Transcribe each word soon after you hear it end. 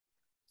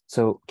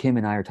So Kim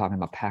and I are talking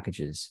about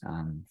packages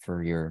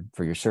for your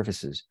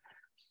services.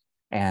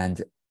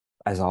 And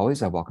as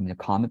always, I welcome you to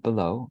comment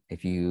below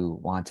if you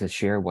want to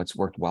share what's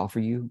worked well for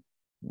you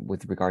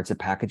with regards to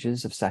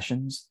packages of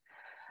sessions,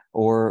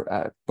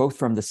 or both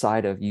from the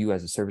side of you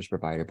as a service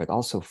provider, but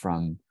also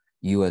from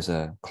you as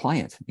a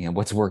client.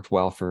 What's worked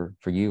well for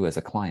you as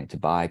a client to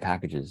buy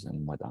packages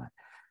and whatnot.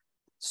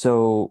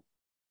 So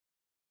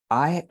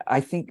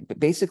I think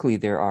basically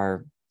there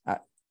are.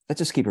 Let's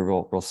just keep it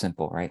real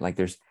simple, right? Like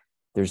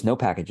there's no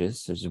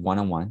packages. There's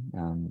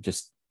one-on-one.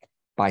 Just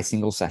buy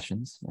single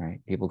sessions, right?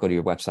 People go to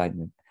your website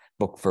and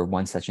book for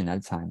one session at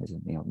a time.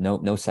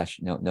 No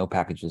session, no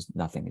packages,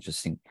 nothing. It's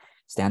just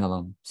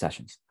standalone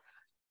sessions.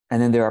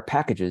 And then there are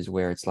packages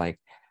where it's like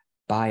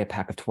buy a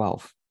pack of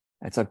 12.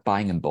 It's like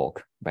buying in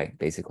bulk, right?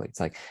 Basically,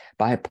 it's like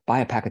buy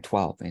a pack of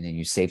 12, and then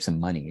you save some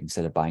money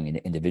instead of buying in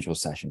individual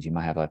sessions. You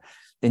might have the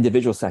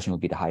individual session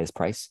would be the highest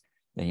price.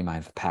 Then you might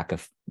have a pack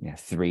of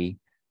 3,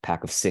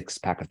 pack of 6,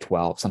 pack of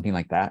 12, something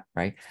like that,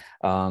 right?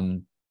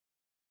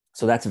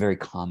 So that's a very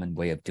common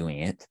way of doing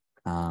it.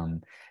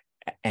 And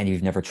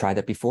you've never tried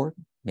that before,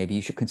 maybe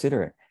you should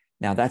consider it.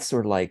 Now that's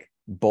sort of like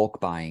bulk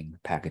buying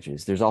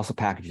packages. There's also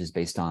packages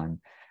based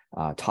on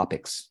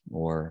topics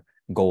or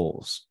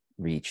goals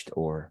reached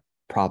or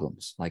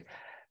problems. Like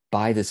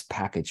buy this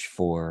package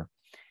for,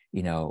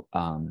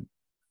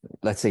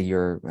 let's say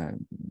you're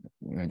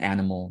an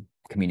animal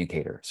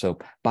communicator. So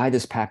buy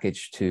this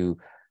package to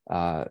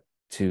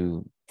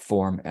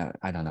form,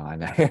 I don't know,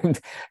 I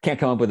can't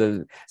come up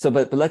with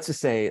but let's just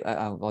say,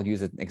 I'll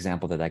use an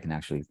example that I can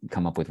actually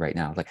come up with right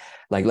now.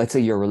 Like let's say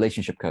you're a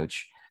relationship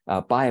coach,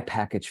 buy a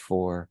package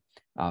for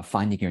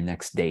finding your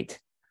next date,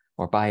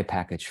 or buy a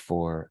package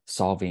for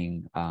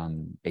solving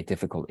a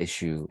difficult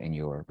issue in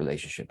your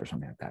relationship or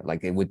something like that.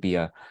 Like it would be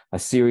a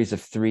series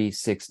of 3,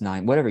 6,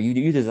 9, whatever,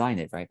 you design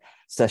it, right?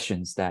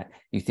 Sessions that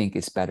you think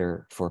is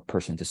better for a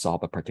person to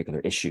solve a particular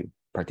issue,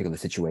 particular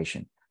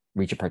situation,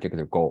 reach a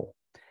particular goal,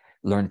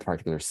 learn a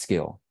particular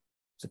skill.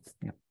 So,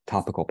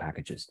 topical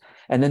packages.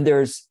 And then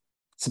there's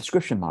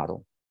subscription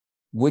model,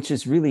 which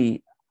is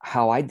really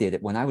how I did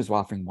it when I was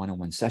offering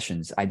one-on-one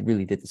sessions. I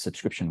really did the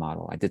subscription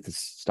model. I did this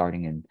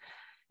starting in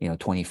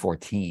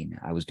 2014.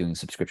 I was doing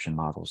subscription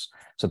models.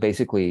 So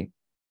basically,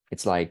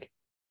 it's like,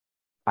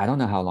 I don't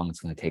know how long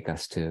it's going to take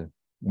us to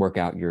work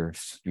out your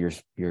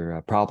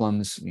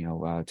problems,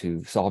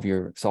 to solve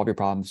your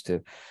problems,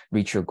 to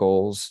reach your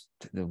goals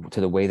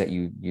to the way that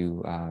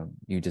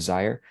you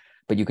desire.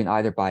 But you can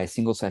either buy a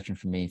single session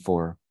from me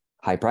for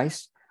high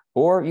price,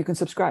 or you can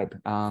subscribe.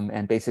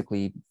 And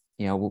basically,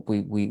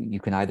 you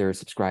can either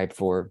subscribe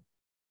for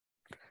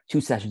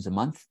 2 sessions a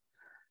month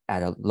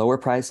at a lower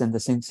price than the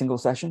single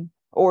session,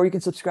 or you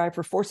can subscribe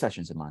for 4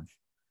 sessions a month,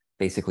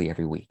 basically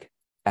every week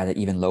at an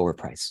even lower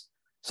price.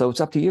 So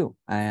it's up to you.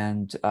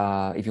 And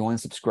if you want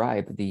to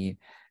subscribe,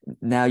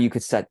 now you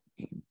could set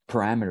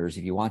parameters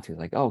if you want to,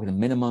 like, the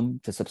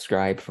minimum to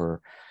subscribe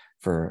for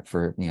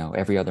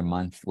every other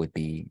month would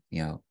be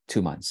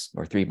 2 months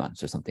or 3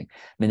 months or something.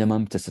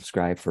 Minimum to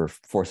subscribe for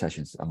 4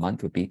 sessions a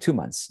month would be 2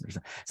 months.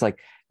 It's like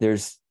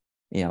there's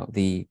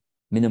the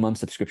minimum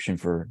subscription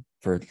for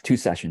 2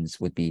 sessions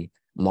would be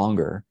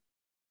longer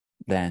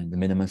than the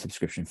minimum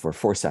subscription for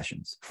 4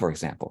 sessions, for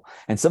example.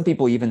 And some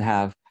people even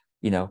have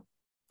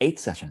 8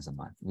 sessions a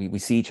month. We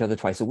see each other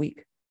twice a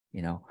week.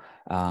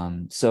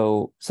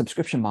 So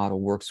subscription model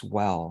works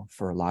well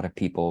for a lot of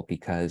people,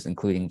 because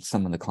including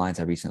some of the clients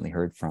I recently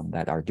heard from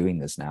that are doing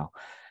this now,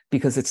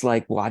 because it's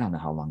like, well, I don't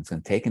know how long it's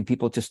going to take, and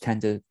people just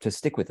tend to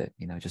stick with it,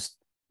 just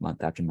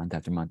month after month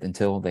after month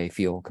until they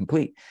feel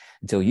complete,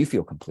 until you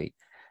feel complete.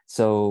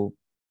 So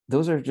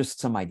those are just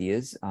some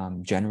ideas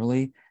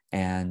generally.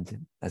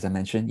 And as I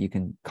mentioned, you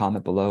can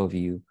comment below if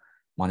you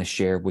want to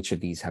share which of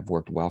these have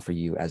worked well for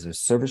you as a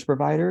service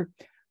provider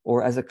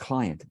or as a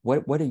client.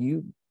 What are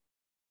you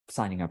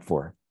signing up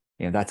for?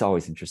 That's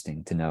always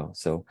interesting to know.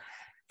 So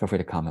feel free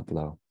to comment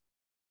below.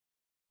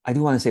 I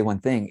do want to say one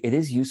thing. It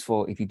is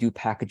useful if you do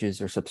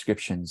packages or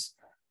subscriptions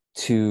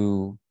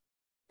to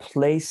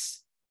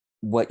place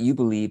what you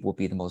believe will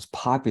be the most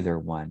popular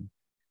one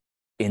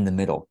in the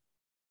middle.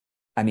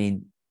 I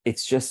mean,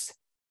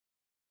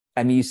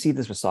 you see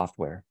this with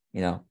software,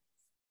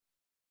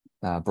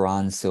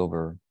 bronze,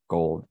 silver,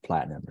 gold,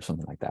 platinum, or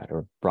something like that,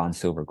 or bronze,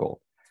 silver, gold.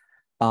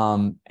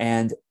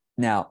 And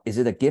now, is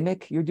it a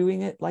gimmick you're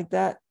doing it like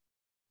that?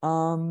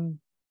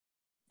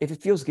 If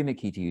it feels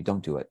gimmicky to you,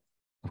 don't do it,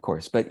 of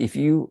course. But if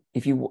you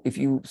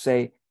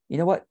say, you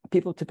know what,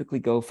 people typically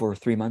go for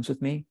 3 months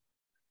with me,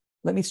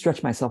 let me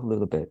stretch myself a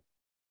little bit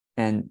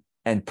and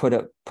put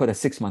a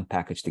 6-month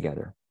package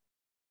together.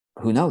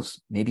 Who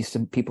knows? Maybe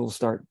some people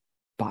start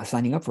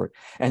signing up for it,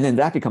 and then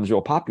that becomes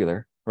real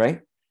popular,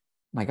 right?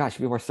 My gosh,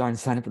 people are starting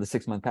to sign up for the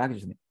 6-month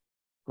package.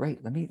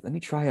 Great, let me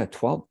try a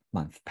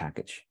 12-month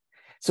package.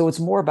 So it's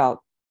more about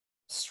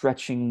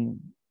stretching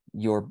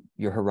your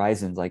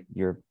horizons, like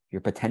your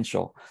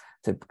potential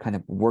to kind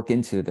of work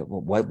into the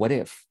what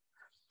if.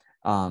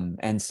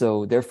 And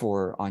so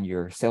therefore on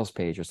your sales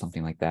page or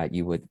something like that,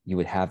 you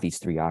would have these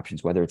 3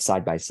 options, whether it's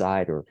side by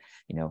side or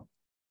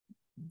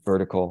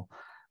vertical,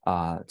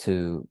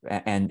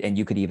 and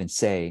you could even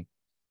say,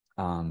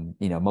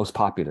 most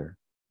popular,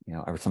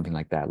 or something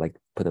like that, like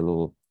put a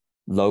little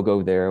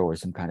logo there or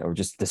some kind of, or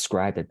just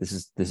describe that this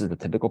is the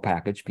typical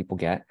package people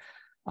get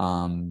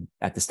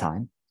at this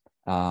time.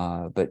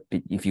 But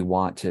if you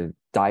want to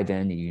dive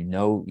in,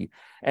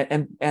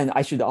 and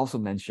I should also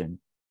mention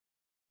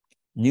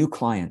new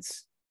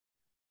clients.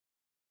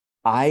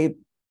 I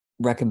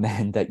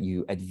recommend that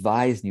you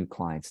advise new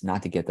clients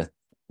not to get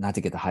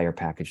the higher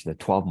package, the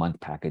 12-month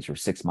package or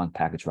 6-month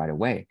package right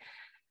away,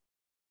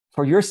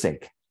 for your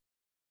sake,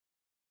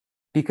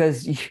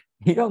 because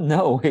you don't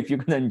know if you're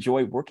going to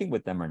enjoy working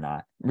with them or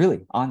not,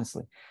 really,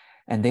 honestly.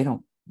 And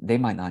they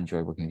might not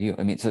enjoy working with you.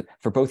 I mean, so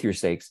for both your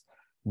sakes,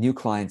 new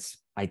clients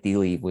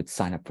ideally would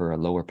sign up for a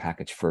lower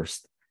package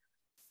first.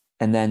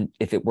 And then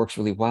if it works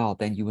really well,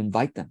 then you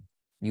invite them.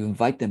 You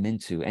invite them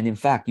into, and in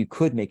fact, you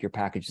could make your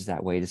packages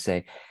that way to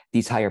say,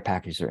 these higher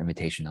packages are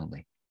invitation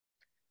only.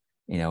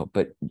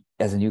 But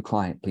as a new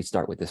client, please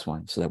start with this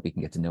one so that we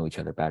can get to know each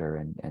other better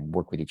and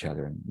work with each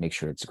other and make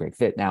sure it's a great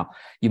fit. Now,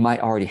 you might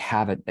already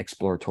have an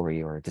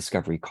exploratory or a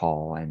discovery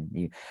call,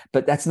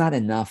 but that's not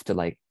enough to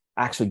like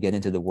actually get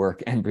into the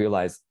work and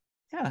realize,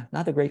 yeah,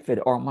 not a great fit.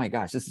 Oh my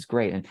gosh, this is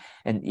great.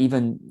 And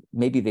even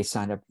maybe they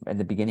signed up at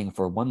the beginning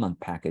for a 1-month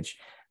package,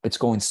 but it's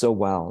going so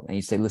well. And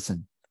you say,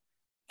 listen,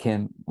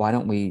 Kim, why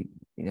don't we,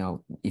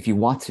 if you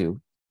want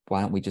to,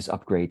 why don't we just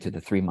upgrade to the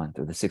 3-month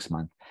or the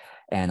 6-month,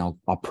 and I'll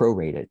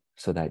prorate it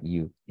so that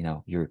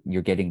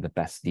you're getting the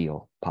best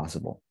deal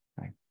possible,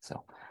 right?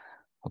 So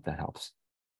hope that helps.